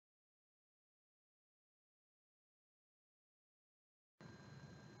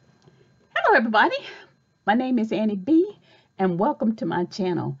Hello everybody, my name is Annie B and welcome to my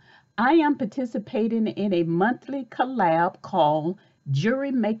channel. I am participating in a monthly collab called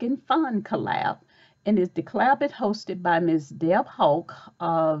Jewelry Making Fun Collab, and the collab is hosted by Ms. Deb Hulk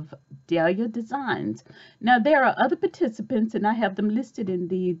of Dahlia Designs. Now there are other participants and I have them listed in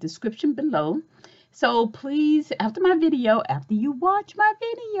the description below. So please, after you watch my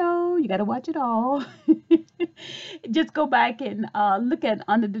video, you got to watch it all. Just go back and look at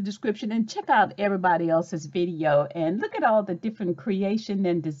under the description and check out everybody else's video and look at all the different creation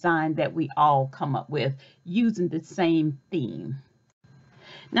and design that we all come up with using the same theme.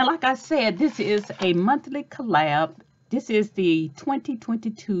 Now, like I said, this is a monthly collab. This is the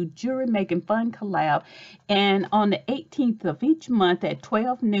 2022 Jewelry Making Fun Collab, and on the 18th of each month at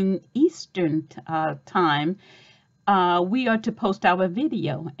 12 noon Eastern time, we are to post our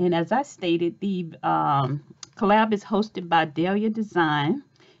video. And as I stated, the collab is hosted by Dahlia Design,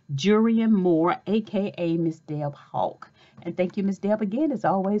 Jewelry and More, aka Miss Deb Hulk. And thank you, Miss Deb, again, as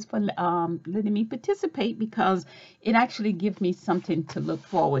always, for letting me participate, because it actually gives me something to look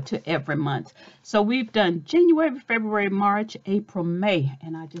forward to every month. So we've done January, February, March, April, May,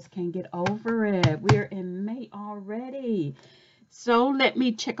 and I just can't get over it. We're in May already. So let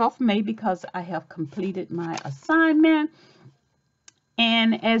me check off May because I have completed my assignment.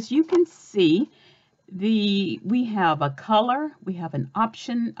 And as you can see, we have a color, we have an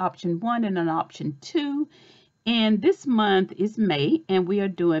option 1 and an option 2. And this month is May, and we are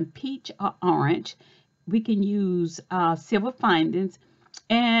doing peach or orange. We can use silver findings.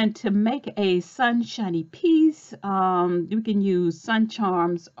 And to make a sunshiny piece, you can use sun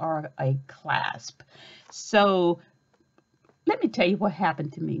charms or a clasp. So let me tell you what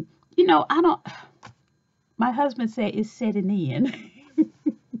happened to me. You know, my husband said it's setting in.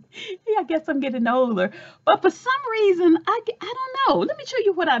 Yeah, I guess I'm getting older. But for some reason, I don't know. Let me show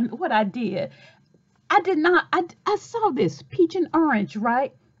you what I did. I saw this peach and orange,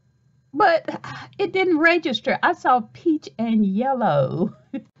 right? But it didn't register. I saw peach and yellow.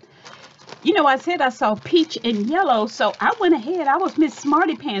 You know, I said I saw peach and yellow, so I went ahead. I was Miss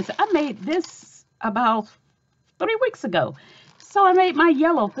Smarty Pants. I made this about 3 weeks ago. So I made my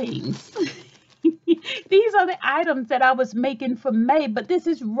yellow things. These are the items that I was making for May, but this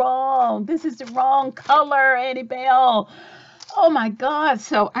is wrong. This is the wrong color, Annie Bell. Oh my God.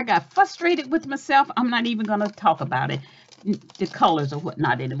 So I got frustrated with myself. I'm not even going to talk about it, the colors or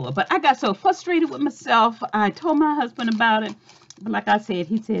whatnot anymore. But I got so frustrated with myself. I told my husband about it. But like I said,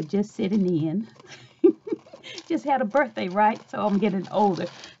 he said, just sitting in. Just had a birthday, right? So I'm getting older.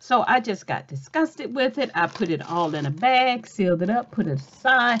 So I just got disgusted with it. I put it all in a bag, sealed it up, put it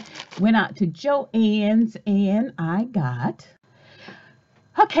aside, went out to Joann's, and I got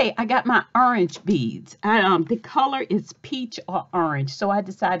my orange beads. The color is peach or orange, so I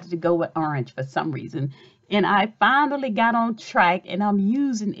decided to go with orange for some reason. And I finally got on track, and I'm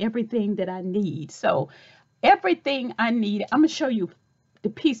using everything that I need. So everything I need, I'm going to show you the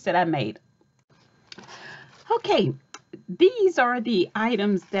piece that I made. Okay, these are the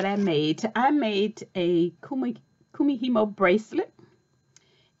items that I made. I made a kumihimo bracelet.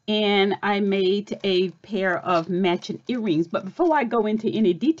 And I made a pair of matching earrings. But before I go into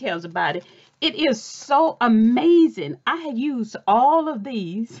any details about it, it is so amazing. I used all of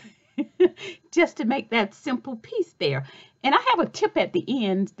these just to make that simple piece there. And I have a tip at the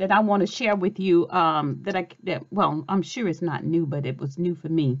end that I want to share with you well, I'm sure it's not new, but it was new for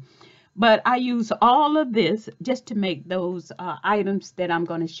me. But I use all of this just to make those items that I'm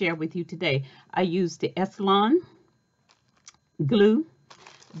going to share with you today. I used the Echelon glue,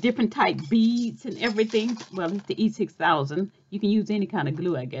 different type beads and everything. Well, it's the E6000. You can use any kind of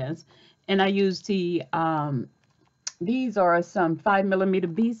glue, I guess. And I used the, these are some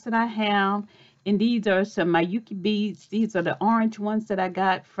 5mm beads that I have. And these are some Miyuki beads. These are the orange ones that I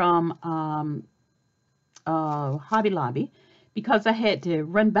got from Hobby Lobby, because I had to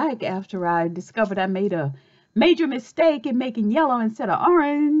run back after I discovered I made a major mistake in making yellow instead of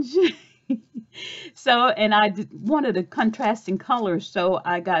orange. So, and I wanted a contrasting color, so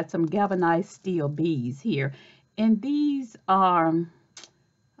I got some galvanized steel beads here. And these are,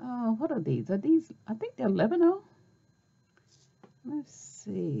 what are these? Are these, I think they're 11-0. Let's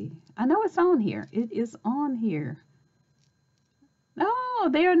see. I know it's on here. It is on here. No,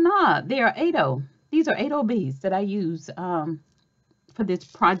 they are not. They are 8-0. These are 8-0 beads that I use for this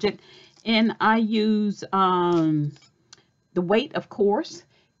project. And I use the weight, of course.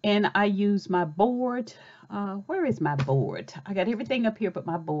 And I use my board. Where is my board? I got everything up here but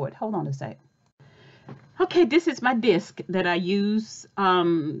my board. Hold on a sec. Okay, this is my disc that I use.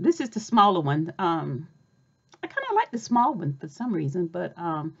 This is the smaller one. I kind of like the small one for some reason, but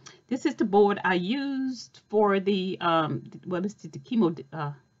this is the board I used for the well, this is the Kumi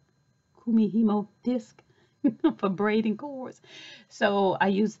Hemo disc for braiding cords. So I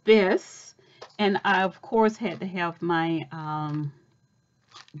used this, and I of course had to have my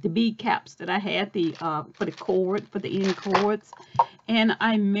the bead caps that I had the for the cord, for the end cords, and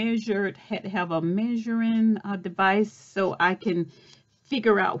I had to have a measuring device so I can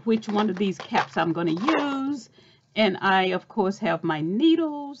figure out which one of these caps I'm going to use. And I of course have my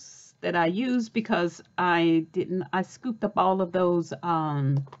needles that I use because I scooped up all of those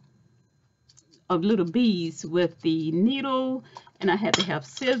of little beads with the needle, and I had to have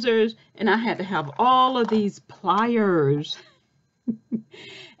scissors, and I had to have all of these pliers.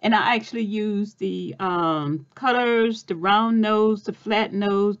 And I actually used the cutters, the round nose, the flat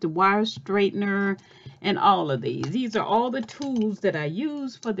nose, the wire straightener, and all of these. These are all the tools that I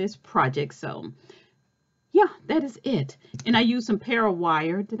use for this project. So yeah, that is it. And I used some para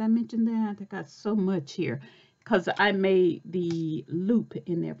wire. Did I mention that? I got so much here because I made the loop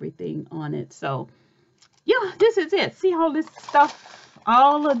and everything on it. So yeah, this is it. See all this stuff,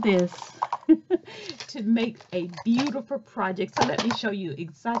 all of this to make a beautiful project. So let me show you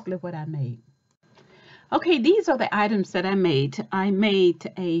exactly what I made. Okay, these are the items that I made. I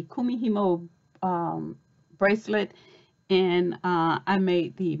made a Kumihimo bracelet, and I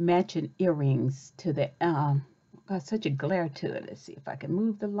made the matching earrings to the, got such a glare to it. Let's see if I can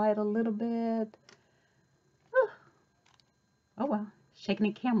move the light a little bit. Oh well, shaking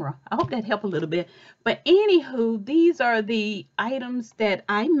the camera. I hope that helped a little bit. But anywho, these are the items that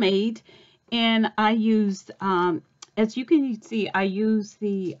I made, and I used, as you can see, I used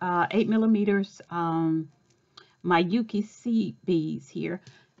the 8 millimeters, my Yuki seed beads here.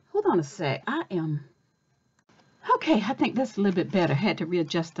 Hold on a sec. Okay, I think that's a little bit better. Had to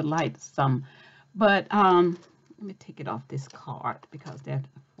readjust the light some. But let me take it off this card because that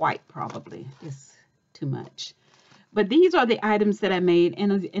white probably is too much. But these are the items that I made,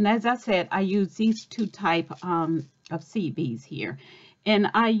 and as I said, I use these two type of seed beads here,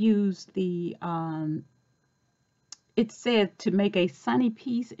 and I use the it said to make a sunny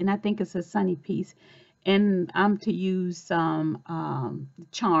piece, and I think it's a sunny piece, and I'm to use some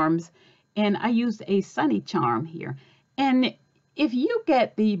charms, and I used a sunny charm here. And if you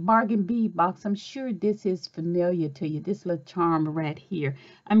get the bargain bead box, I'm sure this is familiar to you. This little charm right here,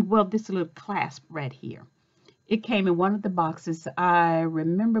 well, this little clasp right here. It came in one of the boxes. I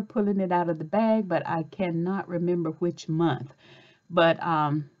remember pulling it out of the bag, but I cannot remember which month. But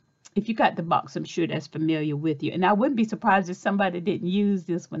if you got the box, I'm sure that's familiar with you. And I wouldn't be surprised if somebody didn't use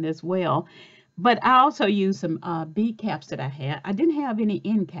this one as well. But I also used some bead caps that I had. I didn't have any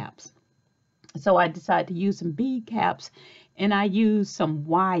end caps, so I decided to use some bead caps. And I used some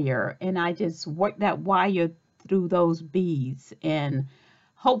wire, and I just worked that wire through those beads, and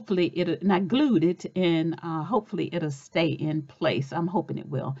hopefully and I glued it, and hopefully it'll stay in place. I'm hoping it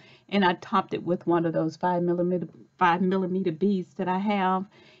will. And I topped it with one of those 5 millimeter beads that I have,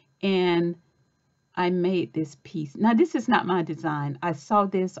 and I made this piece. Now this is not my design. I saw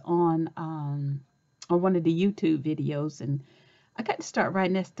this on one of the YouTube videos, and I got to start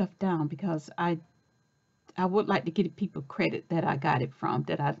writing that stuff down because I would like to give people credit that I got it from,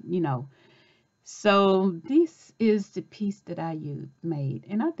 that I, So this is the piece that I made,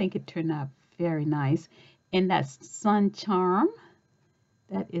 and I think it turned out very nice. And that's sun charm.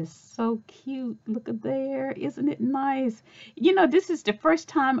 That is so cute. Look at there. Isn't it nice? This is the first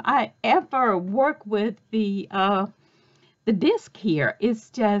time I ever work with the disc here. It's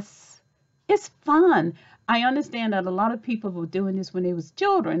fun. I understand that a lot of people were doing this when they was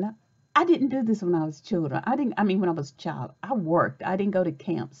children. I didn't do this when I was children. When I was a child, I worked. I didn't go to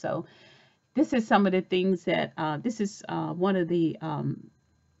camp, so this is some of the things that this is one of the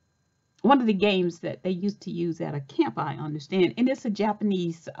games that they used to use at a camp, I understand, and it's a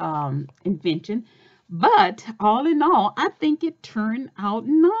Japanese invention. But all in all, I think it turned out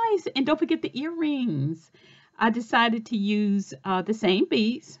nice. And don't forget the earrings. I decided to use the same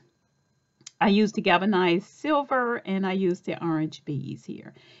beads. I used the galvanized silver, and I used the orange beads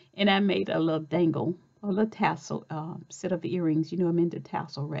here, and I made a little dangle, a little tassel set of earrings. I'm into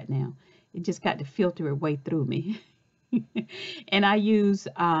tassel right now. It just got to filter its way through me. And I use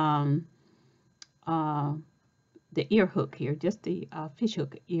the ear hook here, just the fish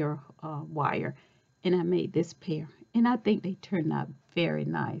hook ear wire. And I made this pair. And I think they turned out very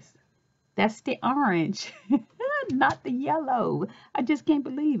nice. That's the orange, not the yellow. I just can't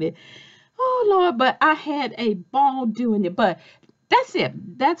believe it. Oh, Lord, but I had a ball doing it. But that's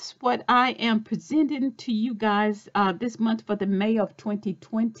it. That's what I am presenting to you guys this month for the May of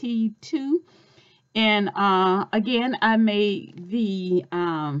 2022. And again, I made the,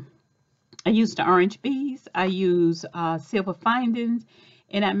 I used the orange beads, I used silver findings,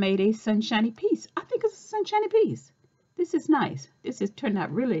 and I made a sunshiny piece. I think it's a sunshiny piece. This is nice. This has turned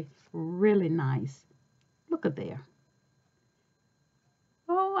out really, really nice. Look at there.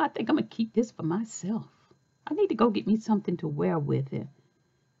 Oh, I think I'm going to keep this for myself. I need to go get me something to wear with it.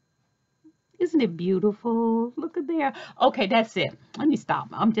 Isn't it beautiful? Look at there. Okay, that's it. Let me stop.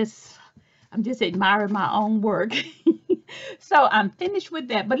 I'm just admiring my own work. So I'm finished with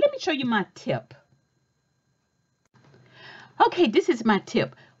that. But let me show you my tip. Okay, this is my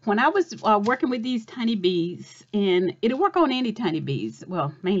tip. When I was working with these tiny beads, and it'll work on any tiny beads,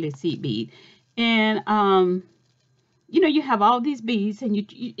 well, mainly seed bead, and you know, you have all these beads, and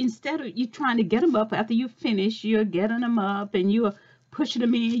you instead of you trying to get them up after you finish, you're getting them up, and you're pushing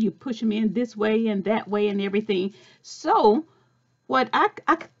them in, you push them in this way and that way and everything. So what I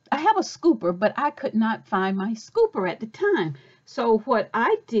have a scooper, but I could not find my scooper at the time. So what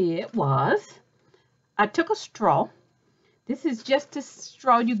I did was I took a straw. This is just a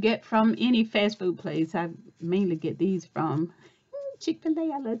straw you get from any fast food place. I mainly get these from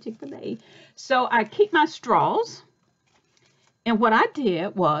Chick-fil-A. I love Chick-fil-A. So I keep my straws. And what I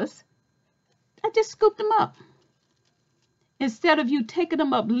did was I just scooped them up. Instead of you taking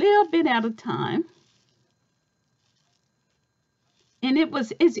them up a little bit at a time. And it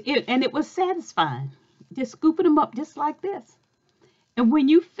was satisfying. Just scooping them up just like this. And when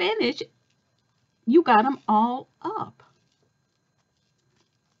you finish, you got them all up.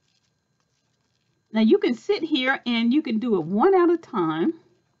 Now you can sit here and you can do it one at a time.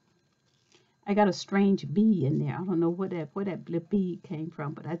 I got a strange bee in there. I don't know where that bee came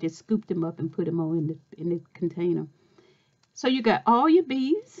from, but I just scooped them up and put them all in the container. So you got all your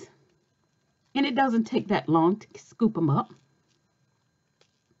bees, and it doesn't take that long to scoop them up.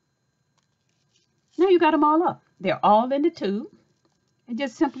 Now you got them all up. They're all in the tube, and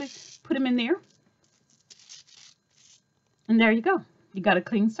just simply put them in there. And there you go. You got a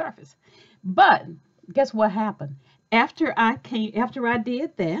clean surface. But guess what happened? After I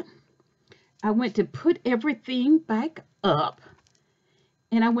did that, I went to put everything back up,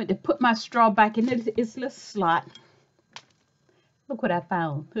 and I went to put my straw back in its little slot. Look what I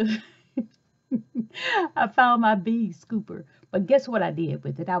found. I found my bead scooper. But guess what I did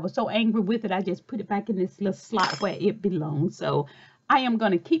with it? I was so angry with it, I just put it back in this little slot where it belongs. So I am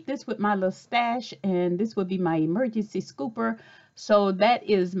going to keep this with my little stash, and this will be my emergency scooper. So that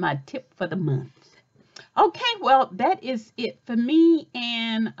is my tip for the month. Okay, well, that is it for me,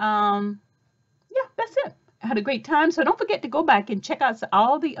 and yeah, that's it. I had a great time. So don't forget to go back and check out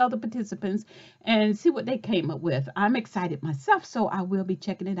all the other participants and see what they came up with. I'm excited myself, so I will be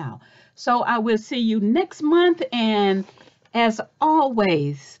checking it out. So I will see you next month. And as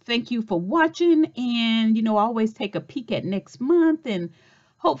always, thank you for watching. And, you know, always take a peek at next month. And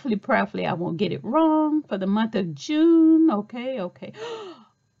hopefully, prayerfully, I won't get it wrong for the month of June. Okay, okay.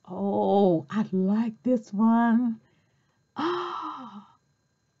 Oh, I like this one. Oh.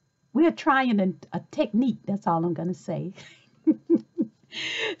 We're trying a technique. That's all I'm going to say.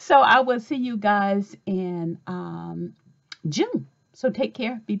 So I will see you guys in June. So take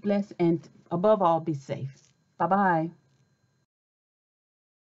care, be blessed, and above all, be safe. Bye-bye.